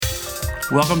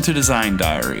Welcome to Design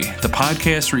Diary, the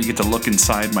podcast where you get to look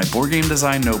inside my board game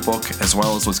design notebook as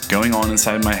well as what's going on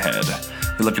inside my head.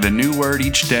 We look at a new word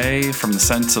each day from the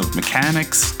sense of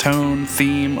mechanics, tone,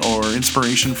 theme, or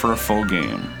inspiration for a full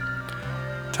game.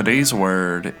 Today's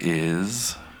word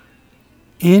is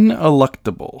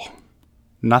ineluctable.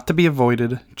 Not to be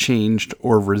avoided, changed,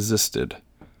 or resisted.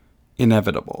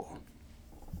 Inevitable.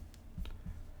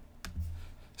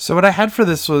 So what I had for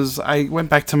this was, I went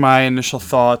back to my initial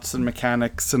thoughts and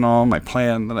mechanics and all my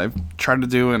plan that I've tried to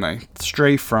do and I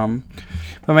stray from.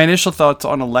 But my initial thoughts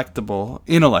on ineluctable.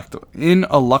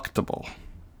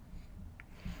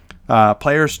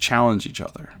 Players challenge each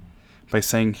other by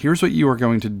saying, here's what you are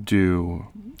going to do,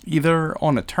 either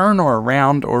on a turn or a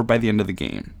round or by the end of the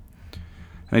game.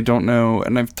 And I don't know,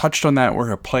 and I've touched on that where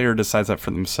a player decides that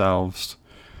for themselves.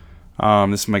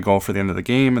 This is my goal for the end of the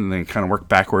game, and then kind of work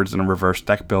backwards in a reverse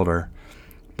deck builder.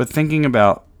 But thinking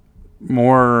about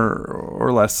more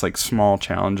or less like small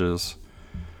challenges,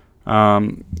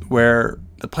 where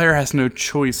the player has no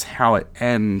choice how it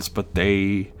ends, but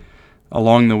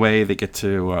along the way, they get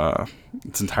to,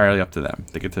 it's entirely up to them.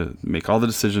 They get to make all the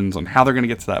decisions on how they're going to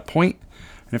get to that point.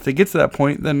 And if they get to that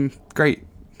point, then great,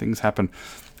 things happen.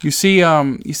 You see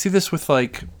this with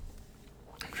like,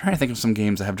 trying to think of some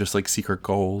games that have just like secret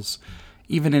goals.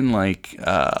 Even in like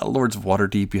Lords of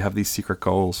Waterdeep, you have these secret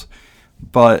goals,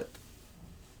 but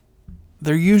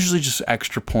they're usually just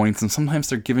extra points, and sometimes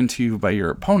they're given to you by your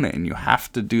opponent, and you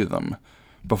have to do them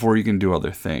before you can do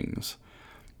other things.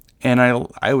 And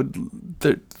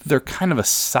they're kind of a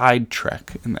side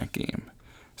trek in that game.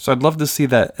 So I'd love to see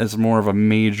that as more of a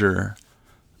major.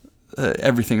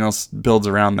 Everything else builds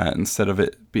around that instead of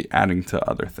it be adding to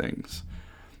other things.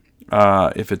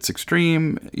 If it's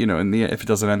extreme, if it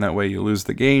doesn't end that way, you lose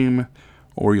the game,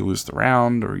 or you lose the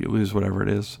round, or you lose whatever it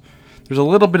is. There's a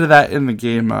little bit of that in the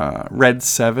game Red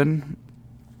 7,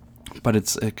 but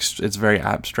it's very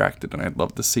abstracted, and I'd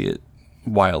love to see it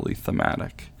wildly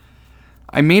thematic.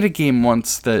 I made a game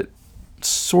once that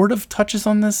sort of touches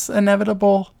on this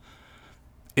inevitable.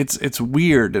 It's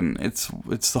weird, and it's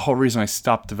the whole reason I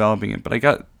stopped developing it, but I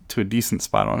got to a decent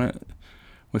spot on it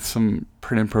with some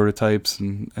printed prototypes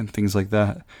and things like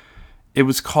that. It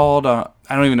was called, I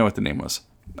don't even know what the name was.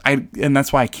 And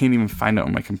that's why I can't even find it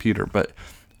on my computer, but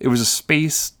it was a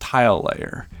space tile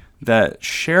layer that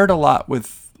shared a lot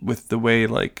with the way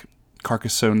like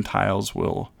Carcassonne tiles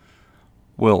will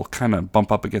kind of bump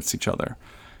up against each other.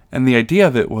 And the idea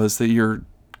of it was that you're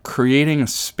creating a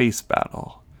space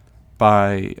battle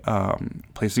by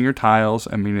placing your tiles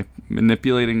and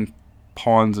manipulating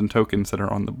pawns and tokens that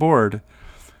are on the board.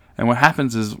 And what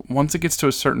happens is, once it gets to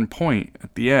a certain point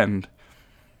at the end,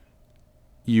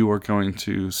 you are going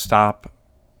to stop,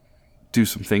 do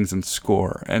some things, and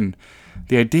score. And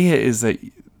the idea is that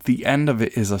the end of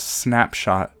it is a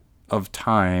snapshot of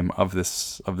time of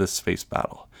this space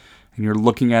battle. And you're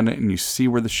looking at it, and you see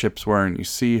where the ships were, and you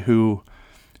see who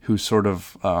sort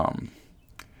of,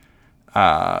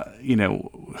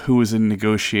 who was in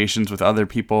negotiations with other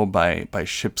people by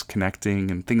ships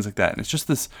connecting and things like that. And it's just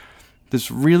this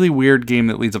really weird game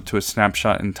that leads up to a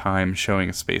snapshot in time showing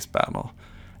a space battle.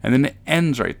 And then it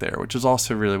ends right there, which is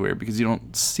also really weird because you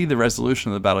don't see the resolution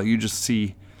of the battle. You just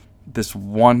see this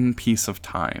one piece of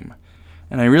time.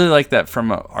 And I really like that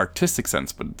from an artistic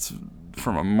sense, but it's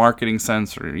from a marketing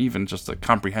sense or even just a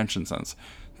comprehension sense.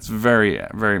 It's very,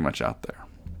 very much out there.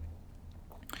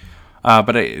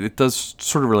 But it does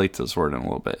sort of relate to this word in a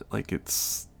little bit. Like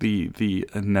it's the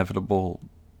inevitable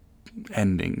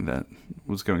ending that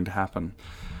was going to happen.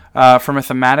 From a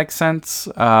thematic sense,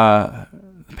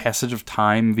 passage of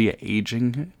time via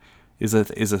aging is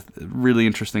a really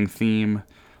interesting theme,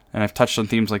 and I've touched on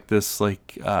themes like this,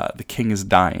 like the king is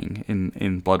dying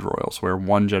in Blood Royals, where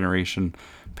one generation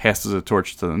passes a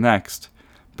torch to the next.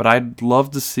 But I'd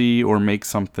love to see or make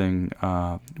something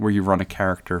where you run a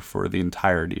character for the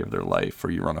entirety of their life,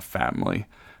 or you run a family.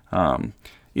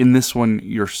 In this one,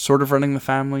 you're sort of running the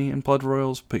family in Blood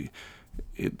Royals, but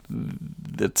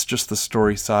it's just the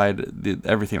story side.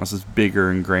 Everything else is bigger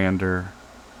and grander.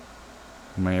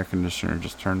 My air conditioner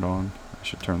just turned on. I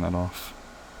should turn that off.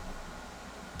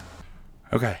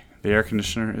 Okay, the air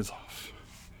conditioner is off.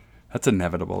 That's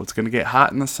inevitable. It's going to get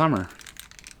hot in the summer.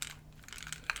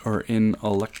 Or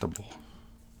ineluctable.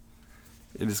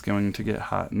 It is going to get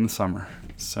hot in the summer.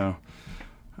 So,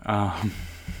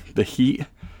 the heat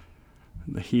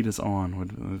is on.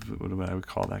 What I would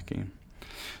call that game.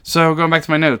 So going back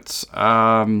to my notes,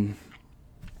 I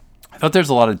thought there's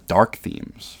a lot of dark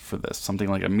themes for this. Something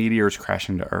like a meteor is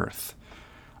crashing to Earth.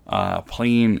 A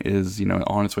plane is,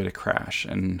 on its way to crash,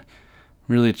 and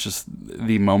really it's just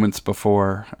the moments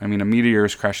before. I mean, a meteor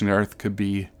is crashing the Earth could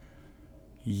be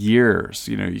years.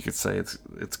 You could say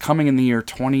it's coming in the year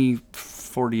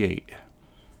 2048.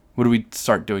 What do we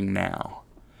start doing now?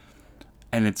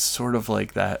 And it's sort of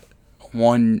like that.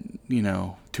 One,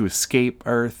 to escape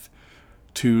Earth.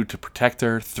 2, to protect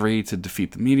Earth. 3, to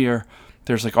defeat the meteor.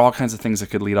 There's like all kinds of things that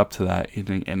could lead up to that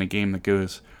in a game that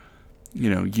goes,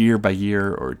 year by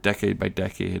year or decade by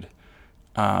decade.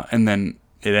 And then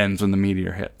it ends when the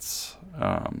meteor hits.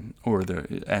 Or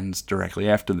it ends directly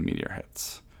after the meteor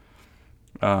hits.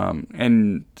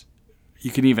 And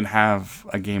you can even have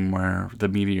a game where the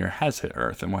meteor has hit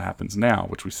Earth and what happens now,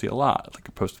 which we see a lot, like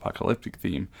a post-apocalyptic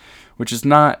theme, which is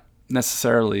not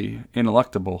necessarily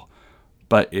ineluctable,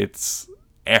 but it's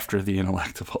after the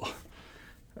ineluctable.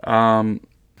 And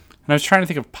I was trying to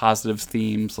think of positive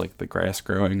themes like the grass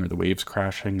growing or the waves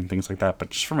crashing and things like that,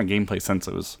 but just from a gameplay sense,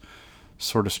 it was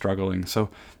sort of struggling. So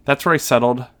that's where I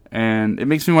settled, and it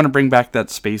makes me want to bring back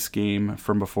that space game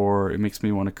from before. It makes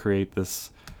me want to create this,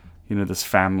 this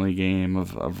family game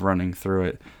of running through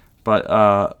it.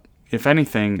 But if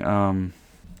anything,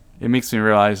 it makes me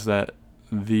realize that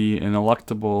the most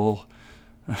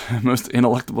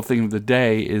ineluctable thing of the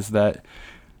day is that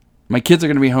my kids are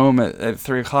going to be home at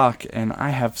 3 o'clock, and I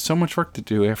have so much work to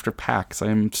do after PAX. I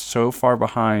am so far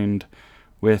behind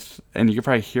and you can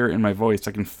probably hear it in my voice,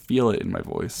 I can feel it in my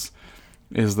voice,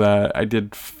 is that I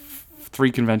did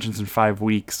 3 conventions in 5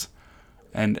 weeks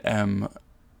and am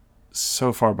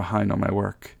so far behind on my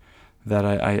work that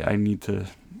I need to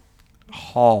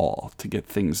haul to get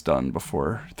things done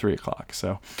before 3 o'clock.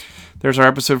 So there's our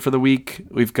episode for the week.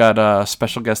 We've got a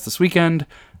special guest this weekend.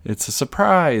 It's a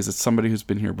surprise. It's somebody who's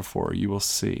been here before. You will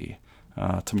see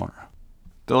tomorrow.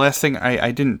 The last thing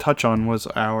I didn't touch on was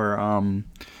our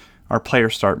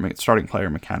starting player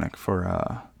mechanic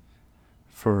for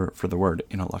the word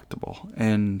ineluctable.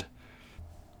 And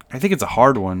I think it's a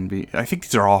hard one. I think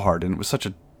these are all hard, and it was such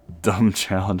a dumb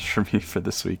challenge for me for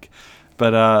this week.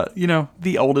 But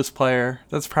the oldest player,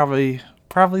 that's probably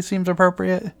seems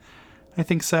appropriate. I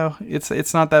think so.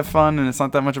 It's not that fun, and it's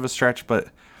not that much of a stretch, but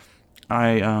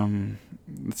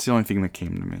it's the only thing that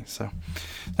came to me. So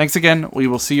thanks again. We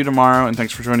will see you tomorrow, and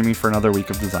thanks for joining me for another week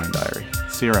of Design Diary.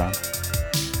 See you around.